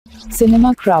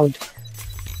Cinema crowd.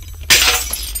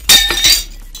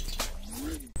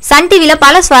 Sun TV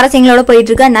பல சுவாரஸ்யங்களோட போயிட்டு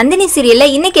இருக்க நந்தினி சீரியல்ல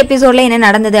இன்னைக்கு எபிசோட்ல என்ன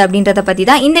நடந்தது அப்படின்றத பத்தி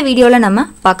தான் இந்த வீடியோல நம்ம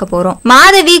பார்க்க போறோம்.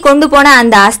 மாதவி கொண்டு போன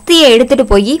அந்த அஸ்தியை எடுத்துட்டு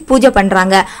போய் பூஜை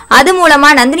பண்றாங்க. அது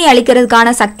மூலமா நந்தினி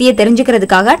அழிக்கிறதுக்கான சக்தியை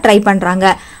தெரிஞ்சுக்கிறதுக்காக ட்ரை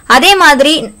பண்றாங்க. அதே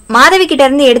மாதிரி மாதவி கிட்ட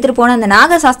இருந்து எடுத்துட்டு போன அந்த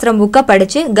நாகசாஸ்திரம் புக்க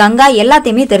படிச்சு கங்கா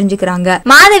எல்லாத்தையுமே தெரிஞ்சுக்கிறாங்க.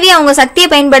 மாதவி அவங்க சக்தியை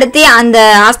பயன்படுத்தி அந்த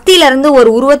அஸ்தியில இருந்து ஒரு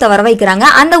உருவத்தை வர வைக்கிறாங்க.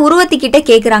 அந்த உருவத்துக்கிட்ட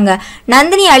கேக்குறாங்க,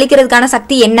 நந்தினி அழிக்கிறதுக்கான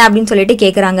சக்தி என்ன அப்படின்னு சொல்லிட்டு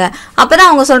கேக்குறாங்க. அப்பதான்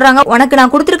அவங்க சொல்றாங்க, உனக்கு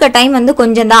நான் கொடுத்துருக்க டைம் வந்து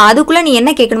கொஞ்சம் தான், அதுக்குள்ள நீ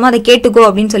என்ன கேட்கணுமோ அதை கேட்டுக்கோ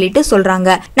அப்படின்னு சொல்லிட்டு சொல்றாங்க.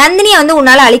 நந்தினியை வந்து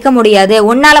உன்னால அழிக்க முடியாது,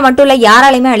 உன்னால மட்டும் இல்ல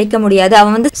யாராலையுமே அழிக்க முடியாது,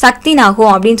 அவன் வந்து சக்தி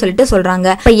நாகும் அப்படின்னு சொல்லிட்டு சொல்றாங்க.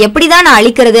 இப்ப எப்படிதான் நான்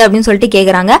அழிக்கிறது அப்படின்னு சொல்லிட்டு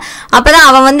கேக்குறாங்க. அப்பதான்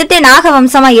அவன் வந்துட்டு நாக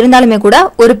வம்சமா இருந்தாலுமே கூட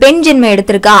ஒரு பெண் ஜென்மம்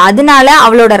எடுத்திருக்கா, அதனால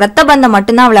அவளோட ரத்த பந்தம்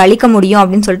மட்டும்தான் அவளை அழிக்க முடியும்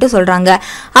அப்படின்னு சொல்லிட்டு சொல்றாங்க.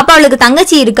 அப்ப அவளுக்கு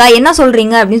தங்கச்சி இருக்கா, என்ன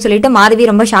சொல்றீங்க அப்படின்னு சொல்லிட்டு மாதவி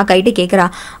ரொம்ப ஷாக் ஆயிட்டு கேக்குறா.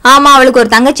 ஆமா, அவளுக்கு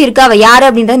ஒரு தங்கச்சி இருக்கா, அவ யாரு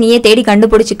அப்படின்றத நீயே தேடி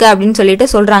கண்டுபிடிச்சுக்க அப்படின்னு சொல்லிட்டு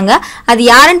சொல்றாங்க. அது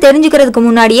யாருன்னு தெரிஞ்சுக்கிறதுக்கு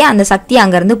முன்னாடியே அந்த சக்தி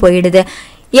அங்க இருந்து போயிடுது.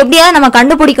 எப்படியாவது நம்ம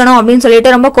கண்டுபிடிக்கணும் அப்படின்னு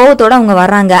சொல்லிட்டு ரொம்ப கோவத்தோட அவங்க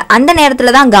வர்றாங்க. அந்த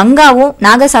நேரத்துலதான் கங்காவும்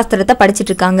நாகசாஸ்திரத்தை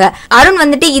படிச்சுட்டு இருக்காங்க. அருண்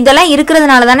வந்துட்டு இதெல்லாம்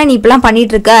இருக்கிறதுனால தானே நீ இப்பெல்லாம்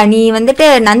பண்ணிட்டு இருக்க, நீ வந்துட்டு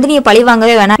நந்தினியை பழி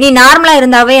வாங்கவே வேணாம், நீ நார்மலா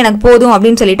இருந்தாவே எனக்கு போதும்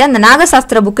அப்படின்னு சொல்லிட்டு அந்த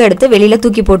நாகசாஸ்திர புக்கை எடுத்து வெளியில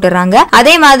தூக்கி போட்டுறாங்க.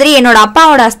 அதே மாதிரி என்னோட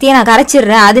அப்பாவோட அஸ்தியை நான்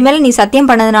கரைச்சிடுறேன், அது மேல நீ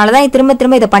சத்தியம் பண்ணதுனாலதான் திரும்ப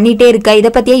திரும்ப இதை பண்ணிட்டே இருக்க,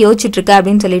 இதை பத்தியே யோசிச்சுட்டு இருக்க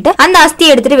அப்படின்னு சொல்லிட்டு அந்த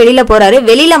அஸ்தியை எடுத்துட்டு வெளியில போறாரு.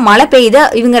 வெளியில மழை பெய்யுது.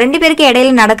 இவங்க ரெண்டு பேருக்கு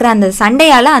இடையில நடக்கிற அந்த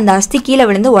சண்டையால அந்த அஸ்தி கீழே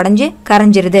விழுந்து உடஞ்சு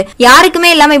கரைஞ்சிருது.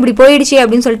 யாருக்குமே இப்படி போயிடுச்சு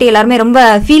அப்படின்னு சொல்லிட்டு எல்லாருமே ரொம்ப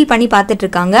ஃபீல் பண்ணி பார்த்துட்டு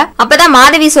இருக்காங்க. அப்பதான்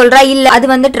மாதவி சொல்றா, இல்ல அது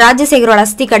வந்துட்டு ராஜசேகரோட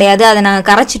அஸ்தி கிடையாது, அதை நான்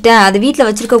கரைச்சிட்டேன், அது வீட்டுல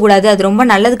வச்சிருக்க கூடாது, அது ரொம்ப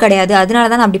நல்லது கிடையாது,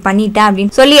 அதனாலதான் நான் அப்படி பண்ணிட்டேன்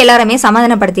அப்படின்னு சொல்லி எல்லாருமே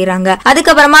சமாதானப்படுத்திடுறாங்க.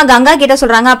 அதுக்கப்புறமா கங்கா கிட்ட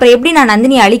சொல்றாங்க, அப்புறம் எப்படி நான்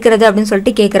நந்தினி அழிக்கிறது அப்படின்னு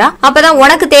சொல்லிட்டு கேக்குறா. அப்பதான்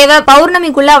உனக்கு தேவை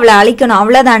பௌர்ணமிக்குள்ள அவளை அழிக்கணும்,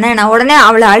 அவ்வளவுதானே, நான் உடனே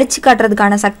அவளை அழிச்சு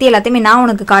காட்டுறதுக்கான சக்தி எல்லாத்தையுமே நான்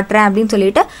உனக்கு காட்டுறேன் அப்படின்னு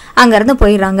சொல்லிட்டு அங்க இருந்து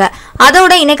போயிடுறாங்க.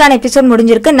 அதோட இன்னைக்கான எபிசோட்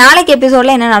முடிஞ்சிருக்கு. நாளைக்கு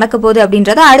எபிசோட்ல என்ன நடக்க போகுது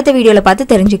அப்படின்றத அடுத்த வீடியோல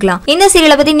பார்த்து தெரிஞ்சுக்கலாம். இந்த சீரியலை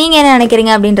பத்தி நீங்க என்ன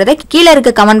நினைக்கிறீங்க அப்படின்றத கீழே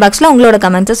இருக்க கமெண்ட் பாக்ஸ்ல உங்களோட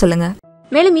கமெண்ட்ஸை சொல்லுங்க.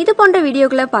 மேலும் இது போன்ற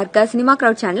வீடியோக்களை பார்க்க சினிமா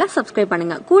கிரவுட் சேனலை சப்ஸ்கிரைப்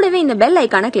பண்ணுங்க. கூடவே இந்த பெல்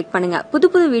ஐக்கானை கிளிக் பண்ணுங்க. புது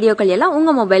புது வீடியோக்கள் எல்லாம்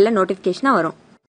உங்க மொபைல்ல நோட்டிபிகேஷனா வரும்.